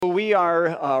We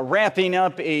are wrapping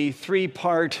up a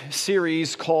three-part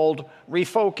series called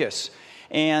Refocus.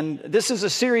 And this is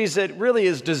a series that really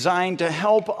is designed to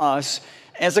help us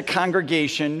as a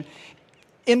congregation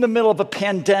in the middle of a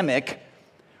pandemic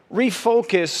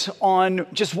refocus on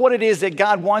just what it is that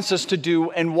God wants us to do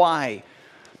and why.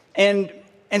 And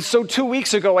so 2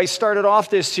 weeks ago, I started off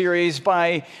this series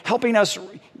by helping us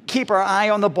keep our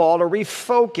eye on the ball to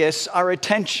refocus our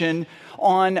attention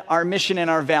on our mission and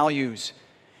our values.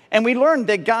 And we learned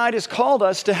that God has called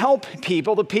us to help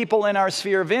people, the people in our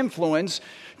sphere of influence,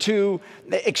 to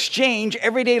exchange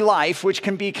everyday life, which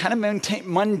can be kind of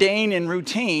mundane and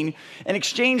routine, and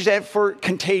exchange that for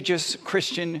contagious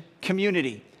Christian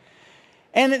community.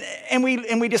 And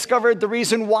we discovered the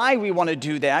reason why we want to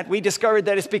do that. We discovered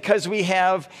that it's because we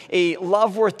have a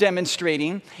love worth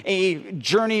demonstrating, a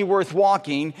journey worth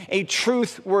walking, a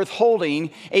truth worth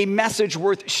holding, a message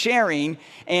worth sharing,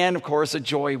 and of course, a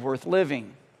joy worth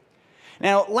living.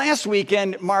 Now, last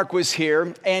weekend, Mark was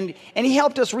here, and he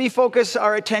helped us refocus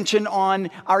our attention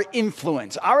on our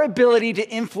influence, our ability to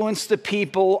influence the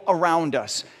people around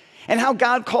us, and how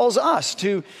God calls us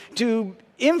to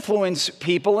influence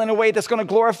people in a way that's going to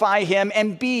glorify Him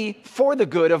and be for the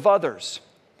good of others.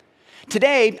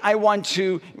 Today, I want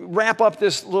to wrap up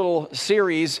this little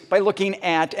series by looking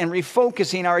at and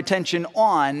refocusing our attention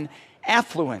on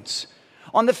affluence,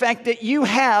 on the fact that you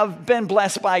have been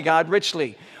blessed by God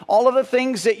richly. All of the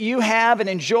things that you have and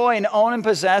enjoy and own and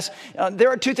possess, there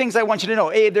are two things I want you to know.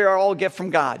 A, they are all a gift from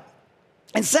God.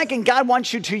 And second, God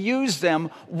wants you to use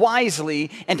them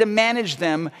wisely and to manage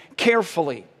them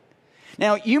carefully.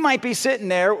 Now, you might be sitting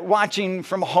there watching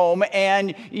from home,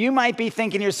 and you might be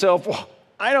thinking to yourself, well,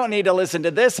 I don't need to listen to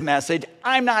this message.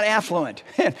 I'm not affluent.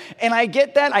 And I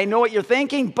get that. I know what you're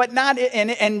thinking, but not,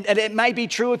 and it might be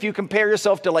true if you compare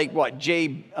yourself to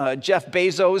Jeff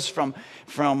Bezos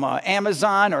from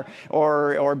Amazon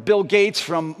or Bill Gates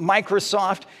from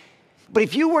Microsoft. But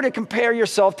if you were to compare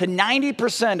yourself to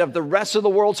 90% of the rest of the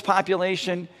world's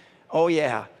population, oh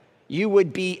yeah, you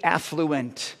would be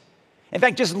affluent. In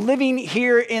fact, just living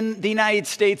here in the United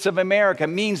States of America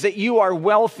means that you are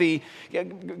wealthy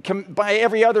by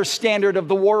every other standard of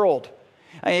the world.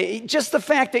 Just the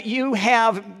fact that you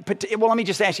have, well, let me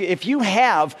just ask you, if you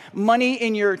have money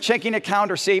in your checking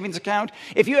account or savings account,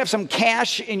 if you have some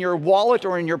cash in your wallet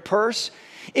or in your purse,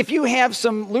 if you have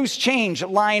some loose change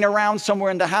lying around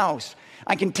somewhere in the house,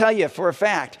 I can tell you for a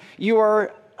fact, you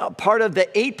are a part of the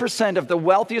 8% of the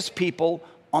wealthiest people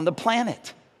on the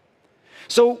planet.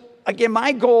 So, again,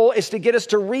 my goal is to get us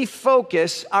to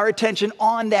refocus our attention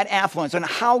on that affluence, on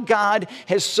how God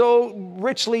has so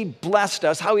richly blessed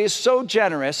us, how He is so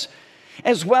generous,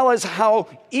 as well as how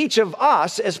each of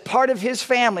us, as part of His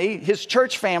family, His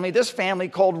church family, this family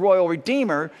called Royal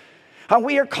Redeemer, how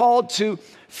we are called to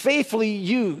faithfully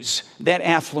use that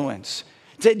affluence,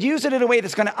 to use it in a way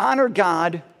that's going to honor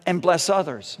God and bless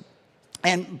others.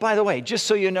 And by the way, just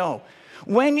so you know,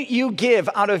 when you give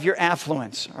out of your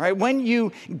affluence, all right, when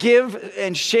you give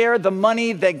and share the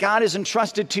money that God has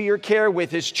entrusted to your care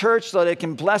with His church so that it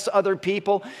can bless other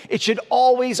people, it should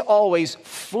always, always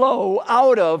flow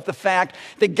out of the fact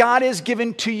that God has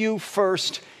given to you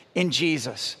first in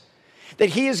Jesus, that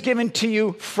He has given to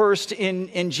you first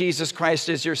in Jesus Christ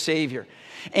as your Savior.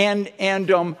 And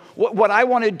what I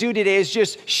want to do today is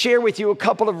just share with you a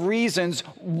couple of reasons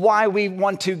why we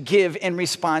want to give in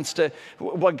response to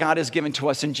what God has given to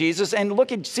us in Jesus, and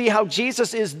look and see how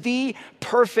Jesus is the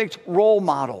perfect role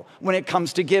model when it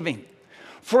comes to giving.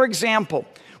 For example,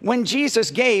 when Jesus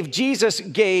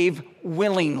gave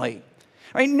willingly.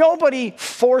 Right? Nobody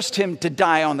forced Him to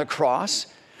die on the cross.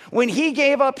 When He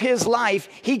gave up His life,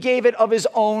 He gave it of His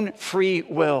own free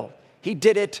will. He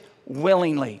did it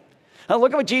willingly. Now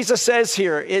look at what Jesus says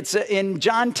here. It's in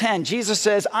John 10. Jesus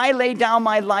says, I lay down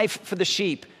my life for the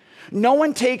sheep. No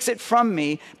one takes it from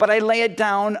me, but I lay it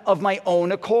down of my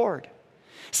own accord.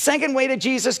 Second way that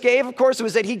Jesus gave, of course,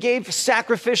 was that He gave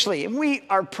sacrificially. And we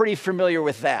are pretty familiar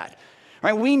with that.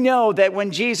 Right? We know that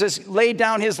when Jesus laid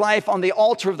down His life on the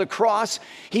altar of the cross,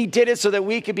 He did it so that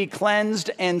we could be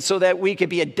cleansed and so that we could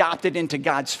be adopted into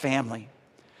God's family.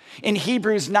 In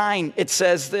Hebrews 9, it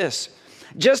says this,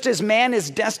 just as man is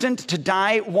destined to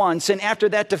die once and after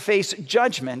that to face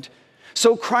judgment,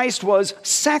 so Christ was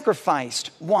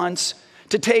sacrificed once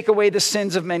to take away the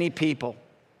sins of many people.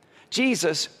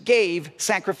 Jesus gave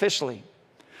sacrificially.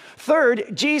 Third,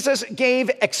 Jesus gave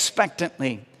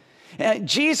expectantly.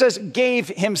 Jesus gave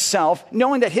Himself,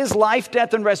 knowing that His life,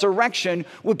 death, and resurrection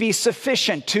would be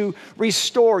sufficient to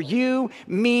restore you,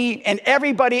 me, and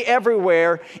everybody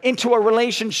everywhere into a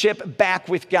relationship back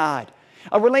with God.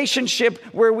 A relationship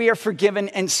where we are forgiven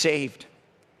and saved.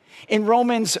 In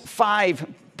Romans 5,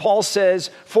 Paul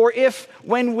says, "For if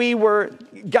when we were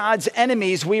God's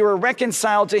enemies, we were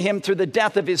reconciled to him through the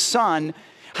death of his Son,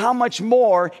 how much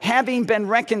more, having been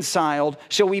reconciled,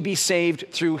 shall we be saved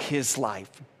through his life?"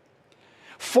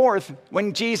 Fourth,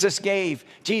 when Jesus gave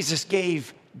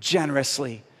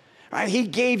generously. Right? He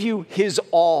gave you his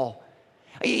all.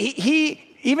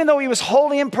 Even though he was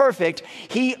holy and perfect,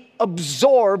 he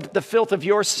absorbed the filth of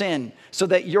your sin so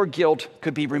that your guilt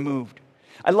could be removed.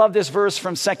 I love this verse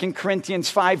from 2 Corinthians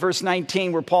 5, verse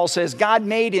 19, where Paul says, "God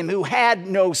made him who had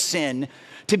no sin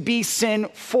to be sin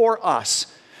for us,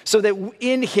 so that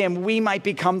in him we might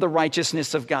become the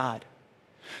righteousness of God."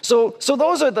 So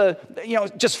those are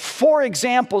just 4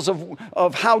 examples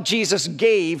of how Jesus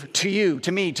gave to you,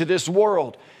 to me, to this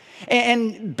world.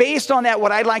 And based on that,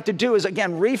 what I'd like to do is,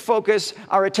 again, refocus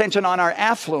our attention on our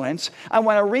affluence. I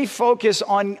want to refocus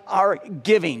on our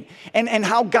giving and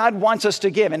how God wants us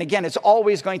to give. And again, it's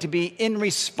always going to be in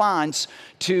response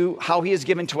to how he has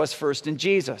given to us first in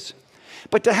Jesus.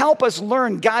 But to help us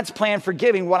learn God's plan for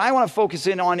giving, what I want to focus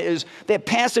in on is that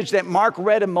passage that Mark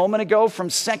read a moment ago from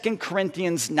 2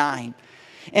 Corinthians 9.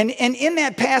 And in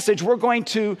that passage, we're going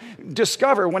to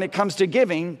discover, when it comes to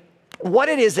giving, what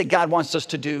it is that God wants us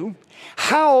to do,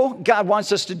 how God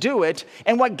wants us to do it,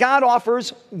 and what God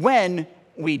offers when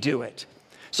we do it.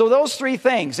 So those 3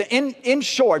 things, in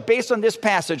short, based on this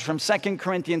passage from 2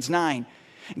 Corinthians 9,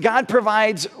 God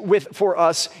provides for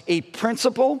us a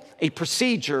principle, a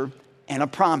procedure, and a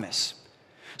promise.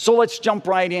 So let's jump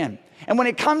right in. And when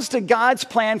it comes to God's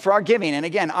plan for our giving, and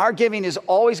again, our giving is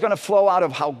always going to flow out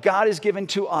of how God has given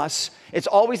to us. It's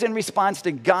always in response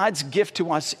to God's gift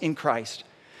to us in Christ.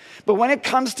 But when it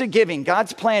comes to giving,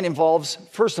 God's plan involves,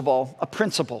 first of all, a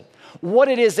principle. What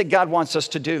it is that God wants us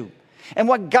to do. And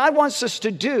what God wants us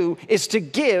to do is to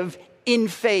give in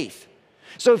faith.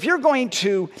 So if you're going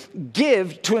to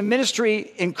give to a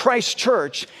ministry in Christ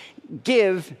Church,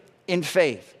 give in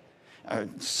faith.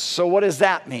 So what does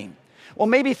that mean? Well,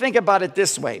 maybe think about it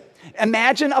this way.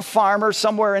 Imagine a farmer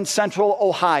somewhere in central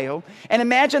Ohio, and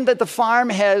imagine that the farm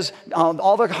has,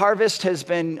 all the harvest has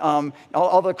been,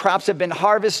 all the crops have been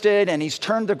harvested, and he's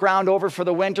turned the ground over for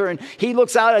the winter, and he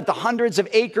looks out at the hundreds of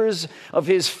acres of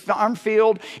his farm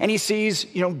field, and he sees,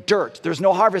 dirt. There's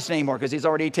no harvest anymore because he's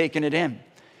already taken it in.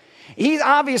 He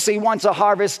obviously wants a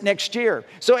harvest next year.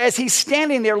 So as he's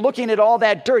standing there looking at all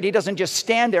that dirt, he doesn't just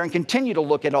stand there and continue to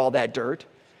look at all that dirt.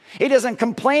 He doesn't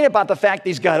complain about the fact that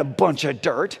he's got a bunch of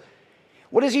dirt.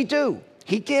 What does he do?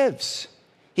 He gives.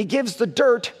 He gives the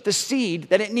dirt the seed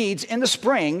that it needs in the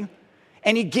spring,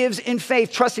 and he gives in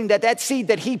faith, trusting that that seed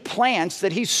that he plants,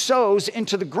 that he sows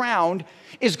into the ground,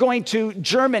 is going to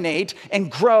germinate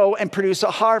and grow and produce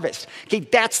a harvest. Okay,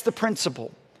 that's the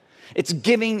principle. It's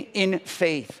giving in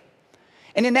faith.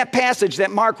 And in that passage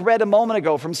that Mark read a moment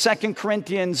ago from 2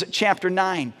 Corinthians chapter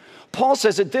 9, Paul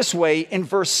says it this way in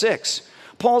verse 6.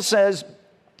 Paul says,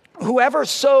 "Whoever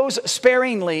sows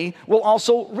sparingly will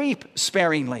also reap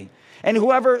sparingly, and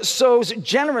whoever sows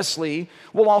generously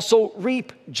will also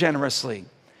reap generously."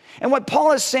 And what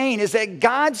Paul is saying is that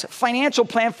God's financial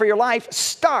plan for your life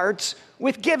starts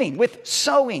with giving, with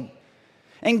sowing,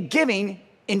 and giving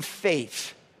in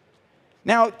faith.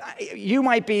 Now, you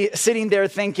might be sitting there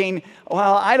thinking,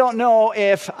 well, I don't know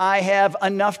if I have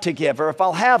enough to give or if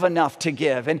I'll have enough to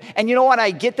give. And you know what? I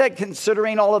get that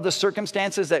considering all of the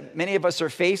circumstances that many of us are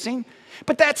facing.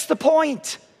 But that's the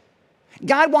point.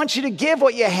 God wants you to give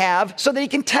what you have so that he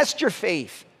can test your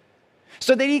faith,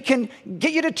 so that he can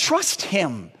get you to trust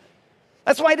him.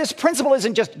 That's why this principle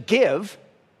isn't just give.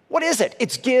 What is it?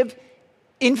 It's give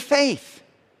in faith.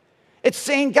 It's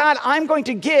saying, God, I'm going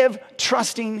to give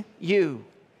trusting you.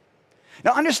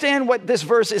 Now understand what this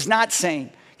verse is not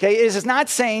saying. Okay, it is not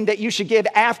saying that you should give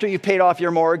after you've paid off your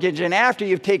mortgage and after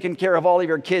you've taken care of all of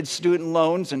your kids' student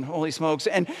loans and holy smokes,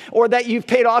 or that you've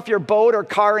paid off your boat or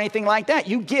car or anything like that.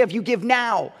 You give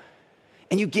now,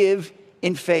 and you give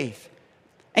in faith.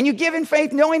 And you give in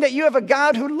faith knowing that you have a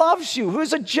God who loves you,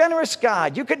 who's a generous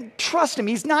God. You can trust him.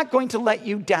 He's not going to let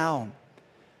you down.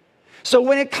 So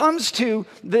when it comes to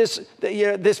this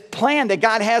plan that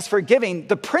God has for giving,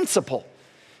 the principle,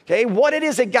 okay, what it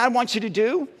is that God wants you to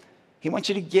do, he wants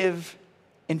you to give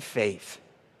in faith.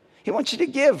 He wants you to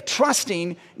give,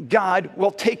 trusting God will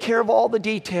take care of all the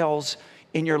details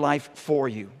in your life for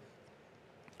you.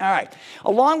 All right.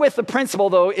 Along with the principle,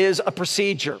 though, is a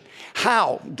procedure.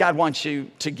 How God wants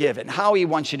you to give it, how he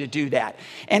wants you to do that.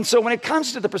 And so when it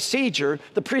comes to the procedure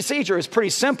is pretty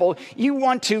simple. You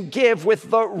want to give with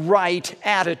the right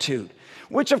attitude,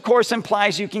 which of course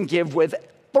implies you can give with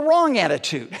the wrong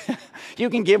attitude. You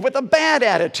can give with a bad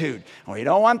attitude. Well, you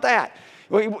don't want that.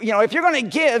 If you're going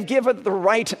to give with the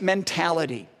right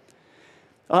mentality.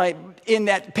 In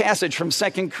that passage from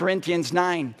 2 Corinthians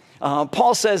 9,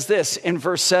 Paul says this in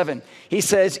verse 7. He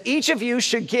says, each of you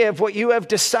should give what you have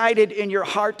decided in your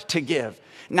heart to give,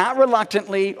 not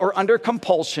reluctantly or under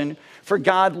compulsion, for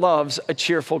God loves a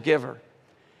cheerful giver.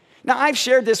 Now, I've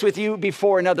shared this with you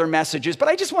before in other messages, but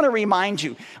I just want to remind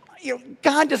you,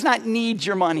 God does not need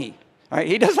your money. All right?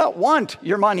 He does not want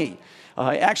your money.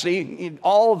 Actually,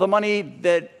 all the money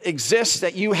that exists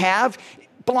that you have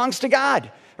belongs to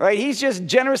God. Right? He's just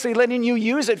generously letting you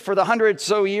use it for the 100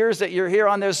 so years that you're here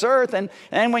on this earth.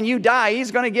 And when you die,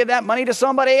 he's going to give that money to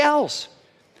somebody else.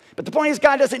 But the point is,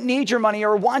 God doesn't need your money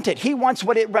or want it. He wants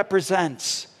what it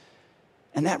represents.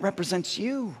 And that represents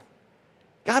you.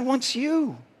 God wants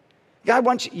you. God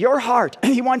wants your heart.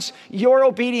 He wants your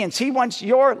obedience. He wants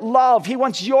your love. He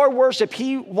wants your worship.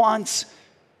 He wants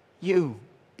you.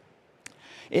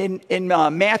 In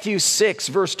Matthew 6,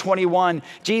 verse 21,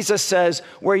 Jesus says,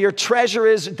 where your treasure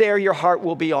is, there your heart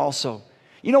will be also.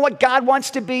 You know what God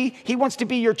wants to be? He wants to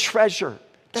be your treasure.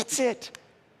 That's it.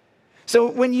 So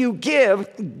when you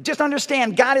give, just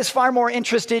understand, God is far more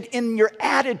interested in your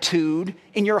attitude,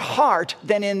 in your heart,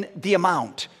 than in the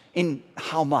amount, in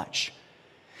how much.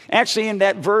 Actually, in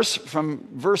that verse from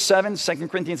verse 7, 2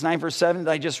 Corinthians 9, verse 7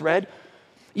 that I just read,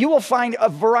 you will find a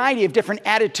variety of different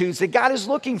attitudes that God is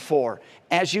looking for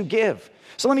as you give.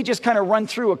 So let me just kind of run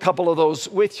through a couple of those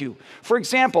with you. For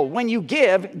example, when you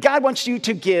give, God wants you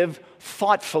to give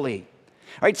thoughtfully.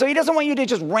 All right, so he doesn't want you to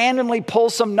just randomly pull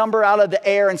some number out of the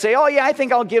air and say, oh yeah, I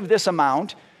think I'll give this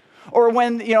amount. Or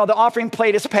when, the offering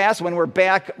plate is passed, when we're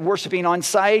back worshiping on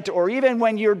site, or even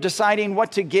when you're deciding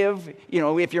what to give,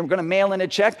 if you're going to mail in a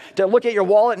check, to look at your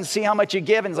wallet and see how much you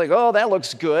give, and it's like, oh, that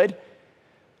looks good.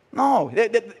 No,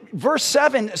 verse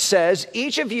 7 says,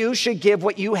 each of you should give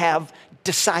what you have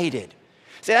decided.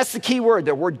 So that's the key word,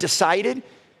 the word decided.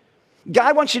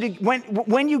 God wants you to,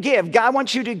 when you give, God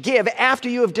wants you to give after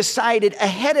you have decided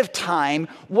ahead of time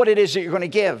what it is that you're going to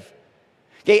give.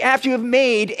 Okay, after you have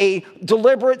made a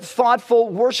deliberate, thoughtful,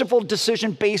 worshipful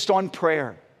decision based on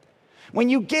prayer. When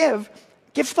you give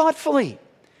thoughtfully.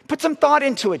 Put some thought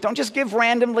into it. Don't just give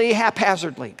randomly,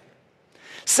 haphazardly.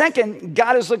 Second,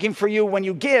 God is looking for you when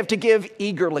you give to give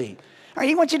eagerly. All right,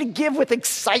 he wants you to give with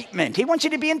excitement. He wants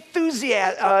you to be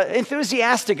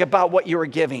enthusiastic about what you are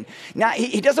giving. Now,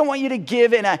 he doesn't want you to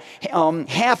give in a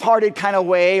half-hearted kind of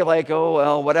way, like, oh,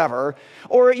 well, whatever.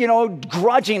 Or,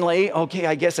 grudgingly, okay,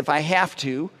 I guess if I have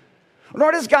to.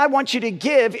 Nor does God want you to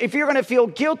give if you're going to feel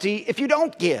guilty if you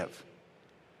don't give.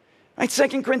 Right,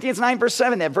 2 Corinthians 9, verse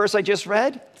 7, that verse I just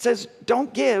read, it says,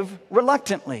 don't give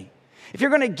reluctantly. If you're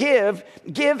going to give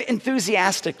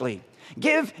enthusiastically.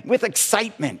 Give with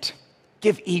excitement.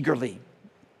 Give eagerly.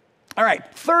 All right,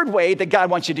 third way that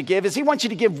God wants you to give is he wants you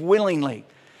to give willingly.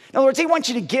 In other words, he wants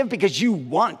you to give because you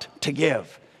want to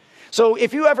give. So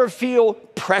if you ever feel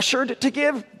pressured to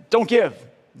give, don't give.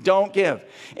 Don't give.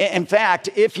 In fact,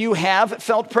 if you have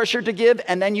felt pressured to give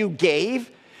and then you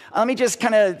gave, let me just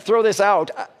kind of throw this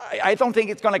out. I don't think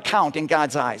it's going to count in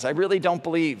God's eyes. I really don't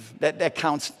believe that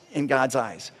counts in God's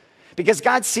eyes. Because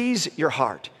God sees your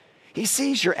heart. He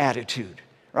sees your attitude.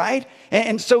 Right?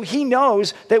 And so he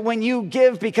knows that when you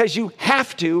give because you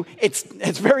have to,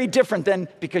 it's very different than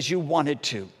because you wanted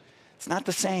to. It's not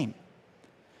the same.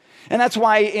 And that's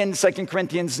why in 2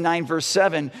 Corinthians 9, verse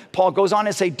 7, Paul goes on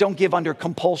to say, don't give under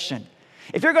compulsion.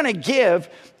 If you're going to give,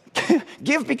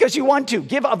 give because you want to.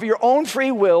 Give of your own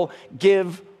free will.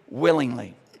 Give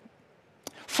willingly.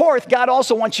 Fourth, God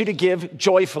also wants you to give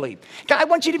joyfully. God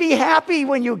wants you to be happy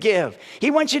when you give.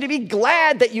 He wants you to be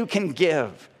glad that you can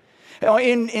give.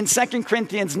 In 2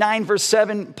 Corinthians 9, verse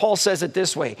 7, Paul says it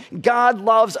this way. God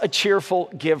loves a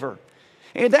cheerful giver.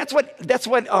 And that's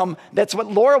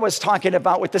what Laura was talking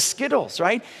about with the Skittles,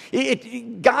 right?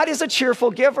 God is a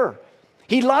cheerful giver.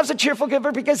 He loves a cheerful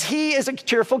giver because he is a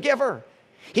cheerful giver.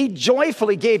 He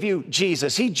joyfully gave you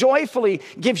Jesus. He joyfully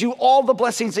gives you all the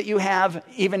blessings that you have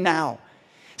even now.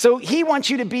 So he wants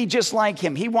you to be just like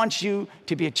him. He wants you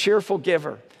to be a cheerful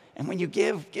giver. And when you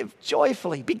give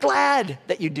joyfully. Be glad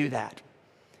that you do that.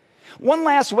 One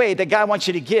last way that God wants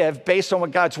you to give, based on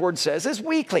what God's word says, is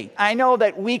weekly. I know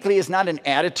that weekly is not an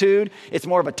attitude. It's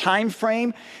more of a time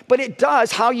frame. But it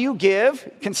does, how you give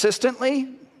consistently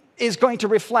is going to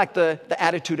reflect the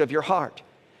attitude of your heart.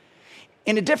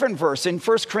 In a different verse, in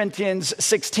 1 Corinthians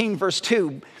 16, verse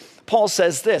 2, Paul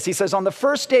says this. He says, on the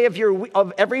first day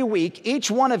of every week,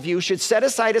 each one of you should set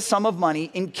aside a sum of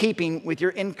money in keeping with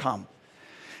your income.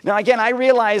 Now, again, I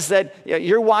realize that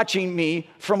you're watching me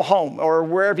from home or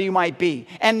wherever you might be.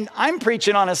 And I'm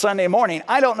preaching on a Sunday morning.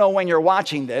 I don't know when you're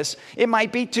watching this. It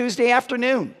might be Tuesday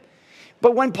afternoon.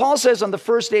 But when Paul says on the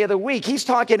first day of the week, he's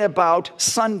talking about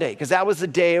Sunday, because that was the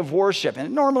day of worship, and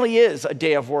it normally is a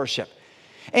day of worship.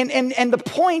 And the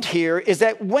point here is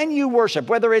that when you worship,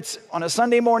 whether it's on a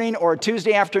Sunday morning or a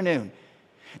Tuesday afternoon,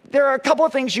 there are a couple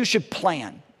of things you should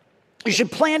plan. You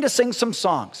should plan to sing some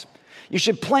songs. You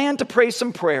should plan to pray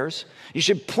some prayers. You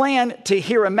should plan to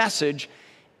hear a message,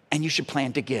 and you should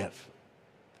plan to give.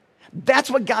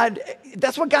 That's what God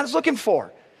is looking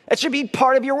for. That should be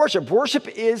part of your worship. Worship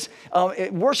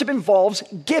involves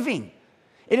giving.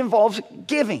 It involves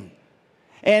giving.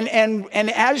 And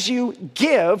as you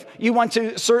give, you want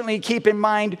to certainly keep in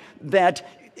mind that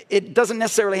it doesn't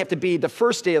necessarily have to be the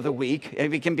first day of the week.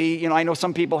 It can be, I know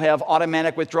some people have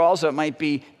automatic withdrawals, so it might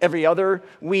be every other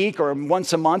week or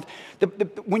once a month.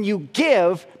 When you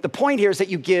give, the point here is that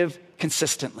you give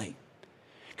consistently.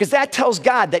 Because that tells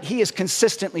God that He is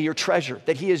consistently your treasure,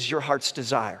 that He is your heart's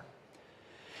desire.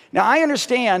 Now, I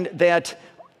understand that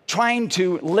trying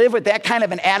to live with that kind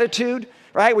of an attitude,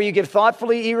 right, where you give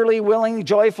thoughtfully, eagerly, willingly,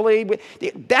 joyfully,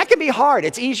 that can be hard.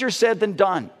 It's easier said than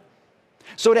done.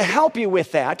 So to help you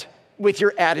with that, with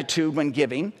your attitude when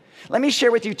giving, let me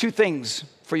share with you two things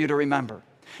for you to remember.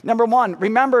 Number one,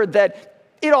 remember that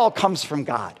it all comes from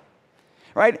God,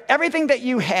 right? Everything that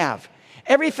you have,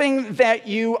 everything that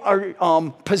you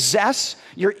possess,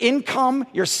 your income,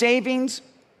 your savings,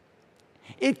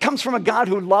 it comes from a God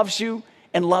who loves you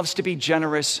and loves to be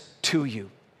generous to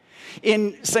you.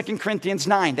 In 2 Corinthians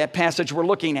 9, that passage we're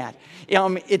looking at,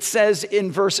 it says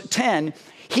in verse 10,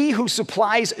 "He who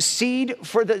supplies seed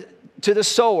to the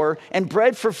sower and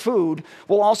bread for food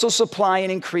will also supply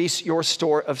and increase your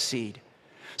store of seed."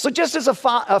 So just as a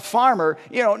farmer,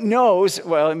 knows,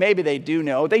 well, maybe they do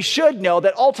know, they should know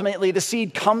that ultimately the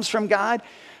seed comes from God.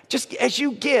 Just as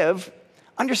you give,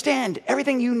 understand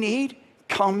everything you need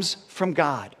comes from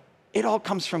God. It all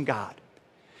comes from God.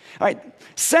 All right.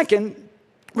 Second,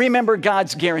 remember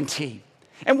God's guarantee.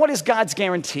 And what is God's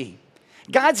guarantee?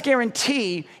 God's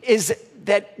guarantee is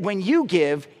that when you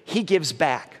give, He gives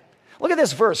back. Look at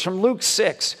this verse from Luke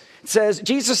 6. It says,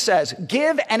 Jesus says,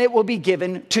 "Give and it will be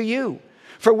given to you.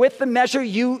 For with the measure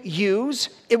you use,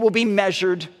 it will be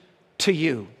measured to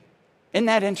you." Isn't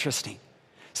that interesting?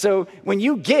 So when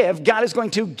you give, God is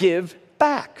going to give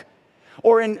back.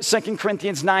 Or in 2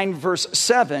 Corinthians 9, verse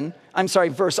 11,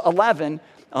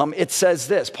 it says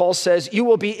this. Paul says, "You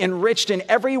will be enriched in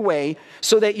every way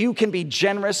so that you can be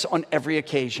generous on every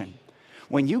occasion."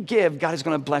 When you give, God is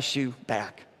going to bless you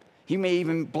back. He may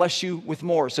even bless you with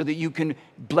more so that you can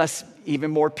bless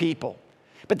even more people.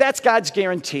 But that's God's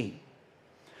guarantee.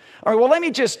 All right, well, let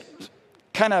me just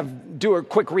kind of do a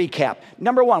quick recap.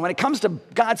 Number one, when it comes to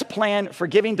God's plan for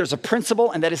giving, there's a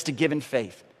principle, and that is to give in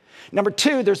faith. Number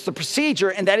two, there's the procedure,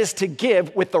 and that is to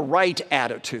give with the right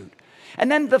attitude.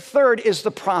 And then the third is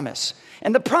the promise.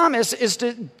 And the promise is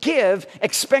to give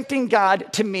expecting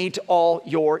God to meet all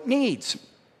your needs.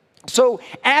 So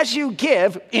as you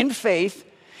give in faith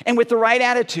and with the right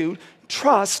attitude,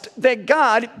 trust that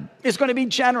God is going to be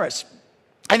generous.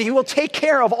 And He will take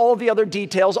care of all the other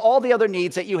details, all the other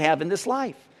needs that you have in this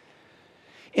life.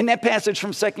 In that passage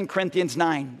from 2 Corinthians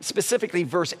 9, specifically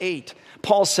verse 8,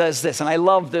 Paul says this, and I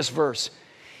love this verse.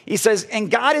 He says,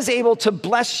 "And God is able to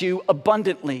bless you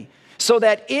abundantly, so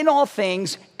that in all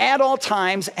things, at all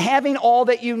times, having all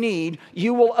that you need,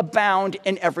 you will abound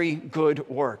in every good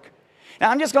work." Now,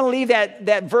 I'm just going to leave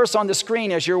that verse on the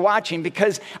screen as you're watching,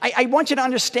 because I want you to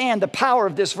understand the power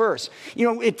of this verse.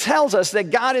 It tells us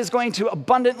that God is going to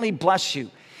abundantly bless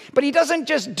you. But He doesn't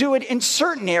just do it in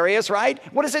certain areas, right?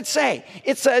 What does it say?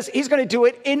 It says He's going to do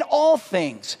it in all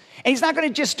things. And He's not going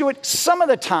to just do it some of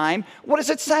the time. What does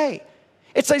it say?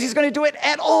 It says He's going to do it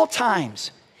at all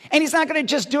times. And He's not going to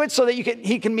just do it so that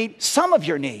He can meet some of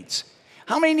your needs.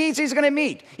 How many needs He's going to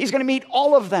meet? He's going to meet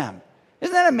all of them.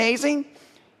 Isn't that amazing?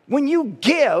 When you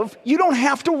give, you don't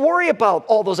have to worry about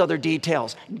all those other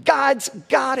details. God's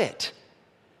got it.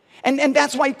 And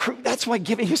that's why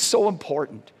giving is so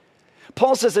important.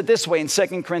 Paul says it this way in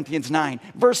 2 Corinthians 9.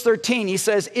 Verse 13, he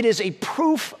says, "It is a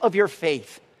proof of your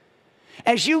faith."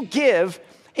 As you give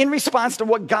in response to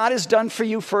what God has done for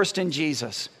you first in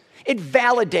Jesus, it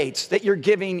validates that your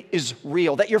giving is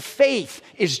real, that your faith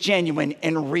is genuine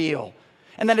and real,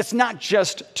 and that it's not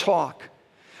just talk.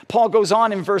 Paul goes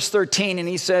on in verse 13 and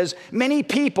he says, "Many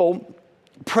people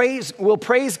will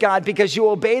praise God because you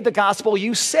obey the gospel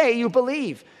you say you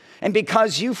believe, and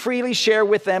because you freely share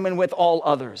with them and with all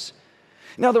others."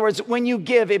 In other words, when you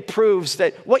give, it proves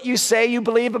that what you say you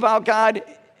believe about God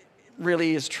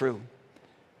really is true.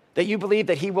 That you believe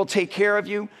that He will take care of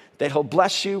you, that He'll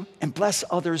bless you and bless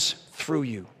others through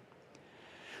you.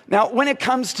 Now, when it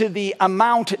comes to the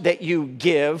amount that you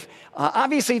give,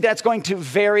 obviously that's going to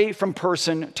vary from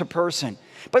person to person.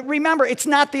 But remember, it's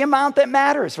not the amount that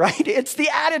matters, right? It's the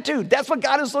attitude. That's what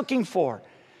God is looking for.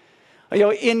 You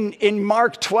know, in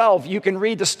Mark 12, you can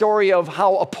read the story of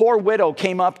how a poor widow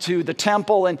came up to the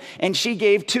temple and she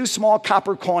gave 2 small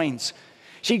copper coins.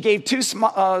 She gave 2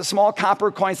 small copper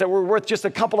coins that were worth just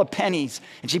a couple of pennies,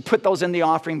 and she put those in the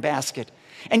offering basket.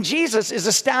 And Jesus is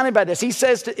astounded by this. He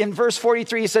says in verse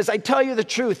 43, he says, I tell you the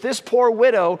truth, this poor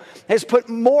widow has put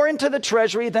more into the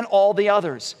treasury than all the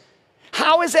others.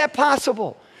 How is that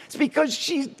possible? It's because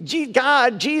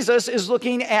Jesus, is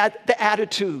looking at the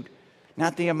attitude,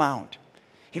 not the amount.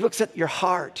 He looks at your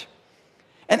heart.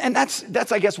 And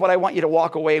that's, I guess, what I want you to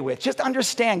walk away with. Just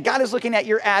understand, God is looking at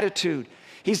your attitude.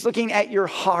 He's looking at your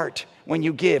heart when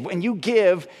you give. When you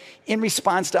give in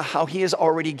response to how he has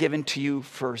already given to you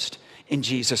first in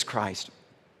Jesus Christ.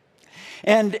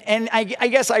 And I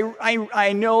guess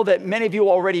I know that many of you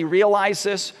already realize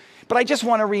this, but I just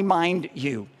want to remind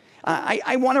you.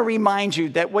 I want to remind you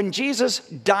that when Jesus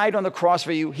died on the cross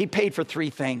for you, he paid for 3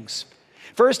 things.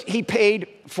 First, he paid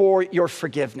for your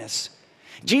forgiveness.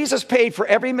 Jesus paid for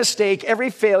every mistake, every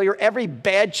failure, every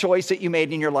bad choice that you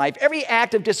made in your life, every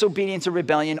act of disobedience or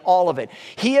rebellion, all of it.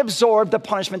 He absorbed the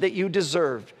punishment that you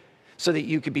deserved so that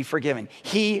you could be forgiven.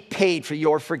 He paid for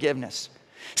your forgiveness.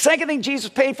 Second thing Jesus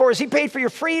paid for is he paid for your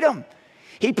freedom.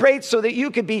 He prayed so that you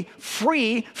could be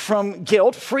free from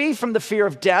guilt, free from the fear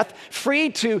of death, free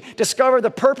to discover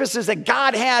the purposes that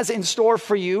God has in store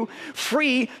for you,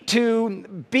 free to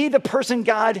be the person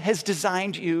God has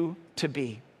designed you to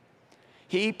be.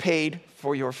 He paid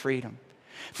for your freedom.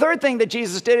 Third thing that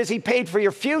Jesus did is he paid for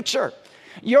your future.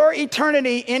 Your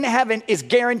eternity in heaven is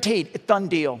guaranteed. It's a done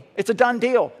deal. It's a done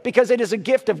deal because it is a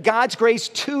gift of God's grace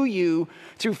to you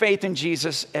through faith in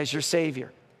Jesus as your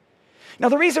Savior. Now,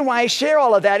 the reason why I share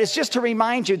all of that is just to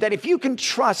remind you that if you can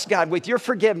trust God with your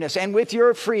forgiveness and with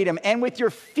your freedom and with your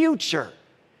future,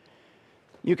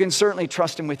 you can certainly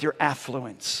trust him with your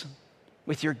affluence,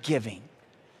 with your giving.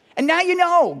 And now you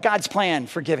know God's plan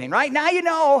for giving, right? Now you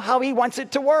know how he wants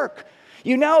it to work.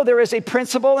 You know there is a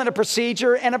principle and a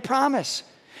procedure and a promise.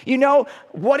 You know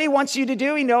what he wants you to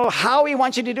do. You know how he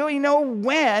wants you to do. You know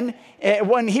when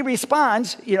he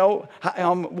responds, you know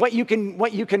how you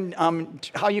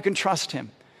can trust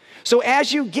him. So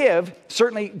as you give,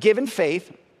 certainly give in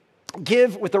faith,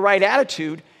 give with the right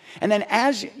attitude, and then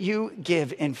as you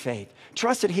give in faith,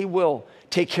 trust that he will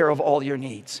take care of all your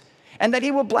needs and that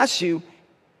he will bless you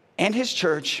and his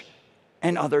church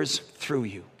and others through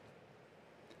you.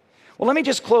 Well, let me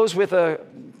just close with a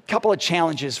couple of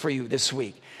challenges for you this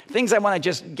week. Things I want to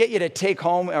just get you to take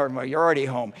home, or you're already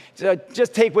home, so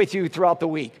just take with you throughout the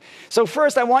week. So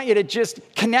first, I want you to just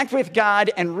connect with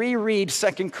God and reread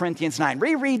 2 Corinthians 9.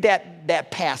 Reread that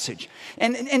passage.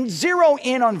 And zero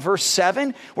in on verse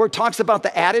 7, where it talks about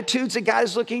the attitudes that God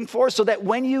is looking for, so that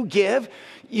when you give,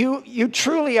 you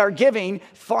truly are giving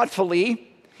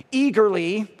thoughtfully,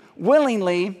 eagerly,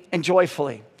 willingly, and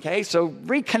joyfully. Okay, so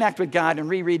reconnect with God and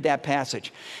reread that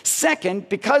passage. Second,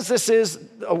 because this is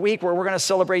a week where we're going to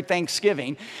celebrate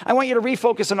Thanksgiving, I want you to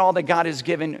refocus on all that God has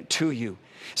given to you.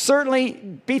 Certainly,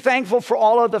 be thankful for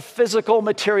all of the physical,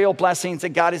 material blessings that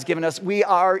God has given us. We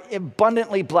are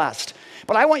abundantly blessed.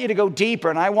 But I want you to go deeper,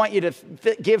 and I want you to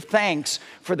give thanks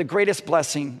for the greatest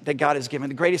blessing that God has given,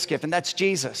 the greatest gift, and that's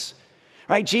Jesus.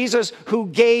 Right? Jesus, who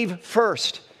gave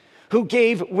first, who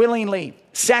gave willingly,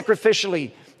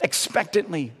 sacrificially,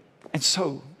 expectantly, and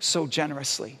so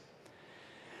generously.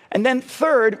 And then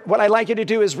third, what I'd like you to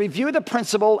do is review the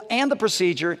principle and the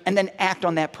procedure and then act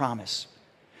on that promise.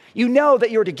 You know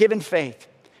that you're to give in faith,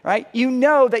 right? You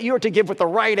know that you're to give with the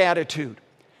right attitude.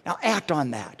 Now act on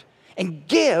that and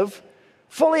give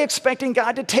fully expecting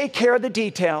God to take care of the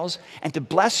details and to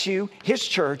bless you, his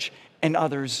church, and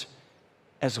others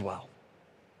as well.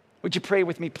 Would you pray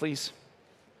with me, please?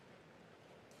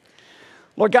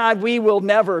 Lord God, we will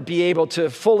never be able to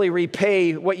fully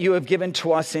repay what you have given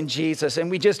to us in Jesus. And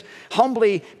we just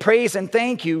humbly praise and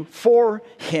thank you for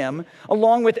him,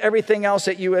 along with everything else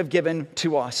that you have given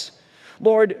to us.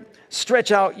 Lord,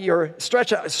 stretch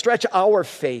our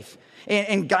faith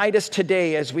and guide us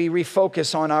today as we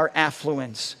refocus on our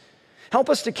affluence. Help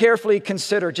us to carefully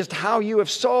consider just how you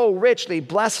have so richly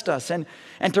blessed us and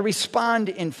to respond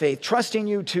in faith, trusting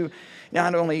you to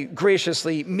not only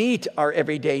graciously meet our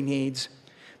everyday needs,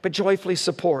 but joyfully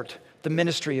support the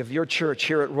ministry of your church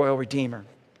here at Royal Redeemer.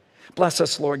 Bless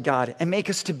us, Lord God, and make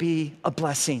us to be a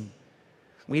blessing.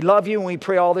 We love you, and we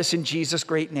pray all this in Jesus'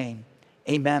 great name.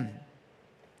 Amen.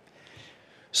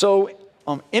 So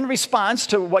In response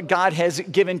to what God has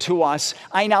given to us,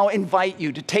 I now invite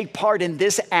you to take part in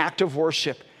this act of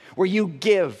worship where you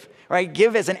give. Right?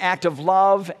 Give as an act of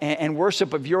love and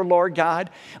worship of your Lord God.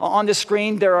 On the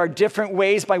screen, there are different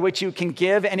ways by which you can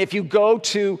give. And if you go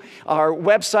to our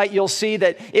website, you'll see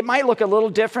that it might look a little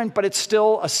different, but it's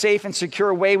still a safe and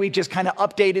secure way. We just kind of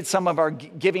updated some of our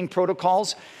giving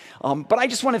protocols. But I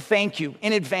just want to thank you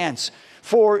in advance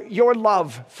for your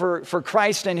love for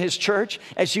Christ and his church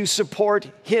as you support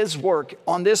his work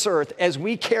on this earth, as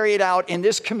we carry it out in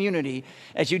this community,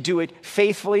 as you do it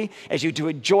faithfully, as you do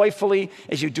it joyfully,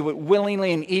 as you do it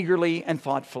willingly and eagerly and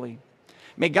thoughtfully.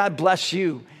 May God bless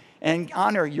you and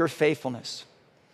honor your faithfulness.